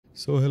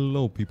So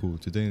hello people,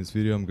 today in this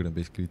video I'm gonna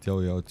basically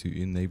tell you how to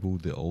enable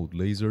the old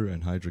laser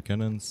and hydra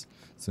cannons,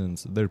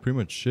 since they're pretty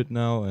much shit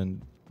now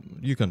and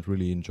you can't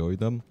really enjoy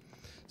them.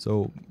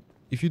 So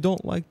if you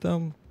don't like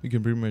them, you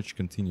can pretty much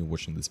continue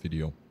watching this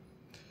video.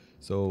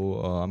 So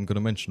I'm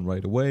gonna mention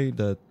right away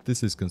that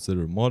this is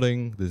considered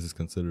modding, this is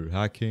considered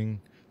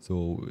hacking.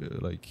 So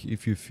like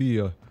if you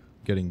fear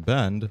getting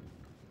banned,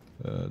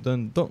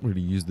 then don't really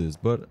use this,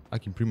 but I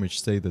can pretty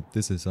much say that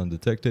this is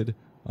undetected.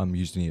 I'm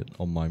using it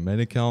on my main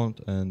account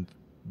and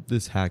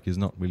this hack is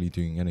not really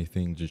doing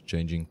anything, just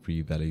changing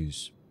free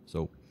values,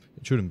 so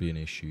it shouldn't be an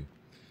issue.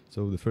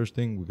 So the first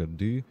thing we're gonna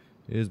do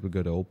is we're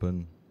gonna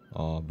open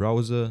our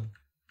browser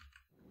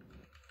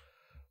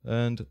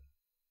and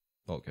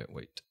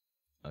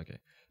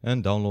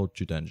and download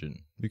Cheat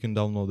Engine. You can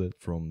download it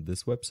from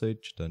this website,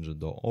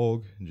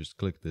 cheatengine.org, and just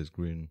click this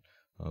green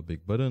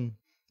big button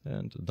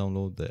and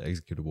download the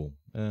executable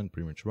and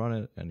pretty much run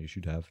it, and you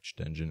should have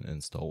Cheat Engine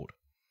installed.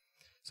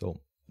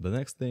 So the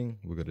next thing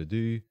we're gonna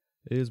do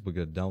is we're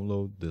gonna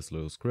download this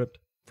little script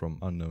from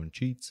Unknown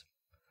Cheats.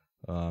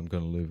 I'm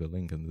gonna leave a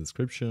link in the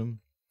description,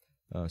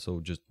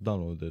 so just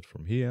download it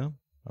from here.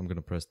 I'm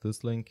gonna press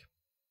this link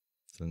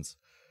since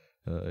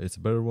it's a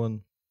better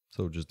one,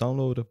 so just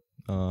download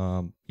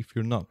it. If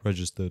you're not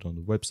registered on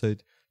the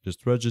website,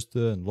 just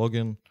register and log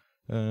in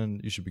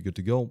and you should be good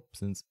to go,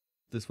 since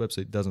this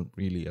website doesn't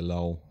really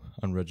allow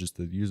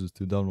unregistered users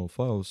to download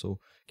files, so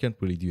can't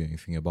really do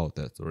anything about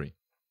that, sorry.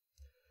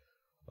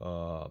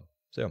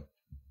 So yeah,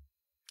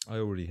 I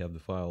already have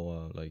the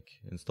file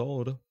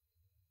installed,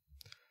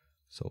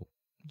 so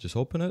just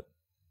open it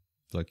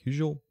like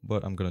usual,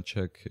 but I'm gonna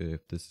check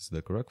if this is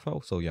the correct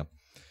file. So yeah,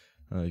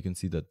 you can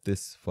see that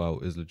this file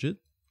is legit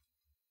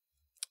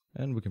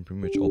and we can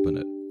pretty much open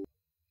it.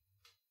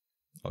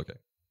 Okay,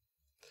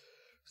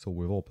 so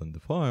we've opened the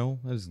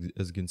file. As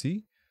you can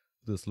see,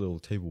 this little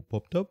table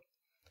popped up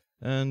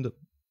and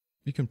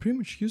you can pretty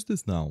much use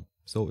this now.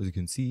 So as you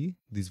can see,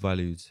 these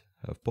values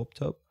have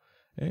popped up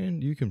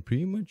and you can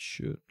pretty much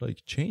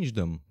change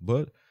them,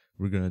 but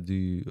we're gonna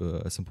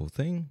do a simple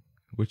thing,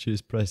 which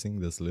is pressing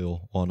this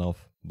little on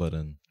off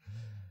button.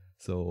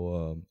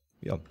 So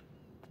yeah,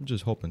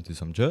 just hop into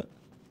some jet.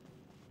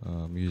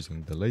 I'm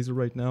using the laser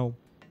right now.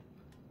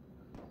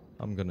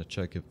 I'm gonna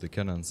check if the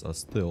cannons are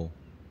still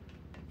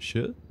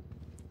shit.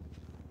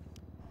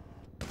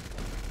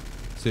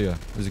 So yeah,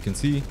 as you can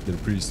see, they're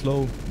pretty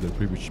slow,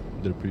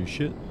 they're pretty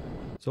shit.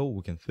 So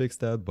we can fix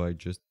that by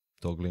just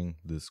toggling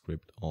the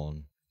script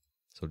on.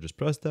 So just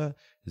press that.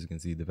 As you can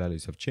see, the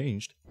values have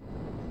changed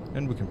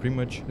and we can pretty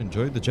much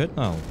enjoy the jet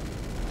now.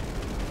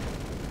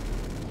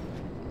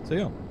 So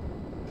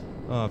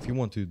yeah, if you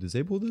want to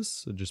disable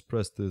this, just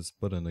press this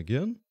button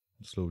again,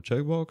 this little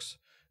checkbox,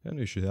 and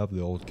you should have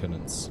the old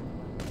cannons.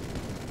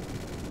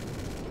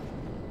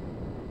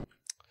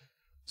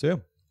 So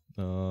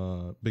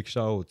yeah, big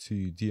shout out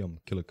to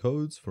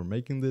Timecodes for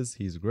making this.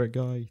 He's a great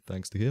guy,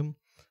 thanks to him.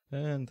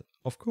 And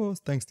of course,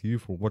 thanks to you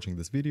for watching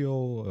this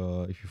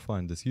video. If you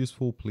find this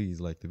useful, please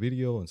like the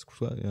video and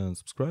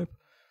subscribe.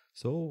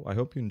 So I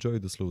hope you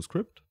enjoyed this little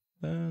script,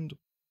 and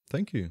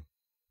thank you.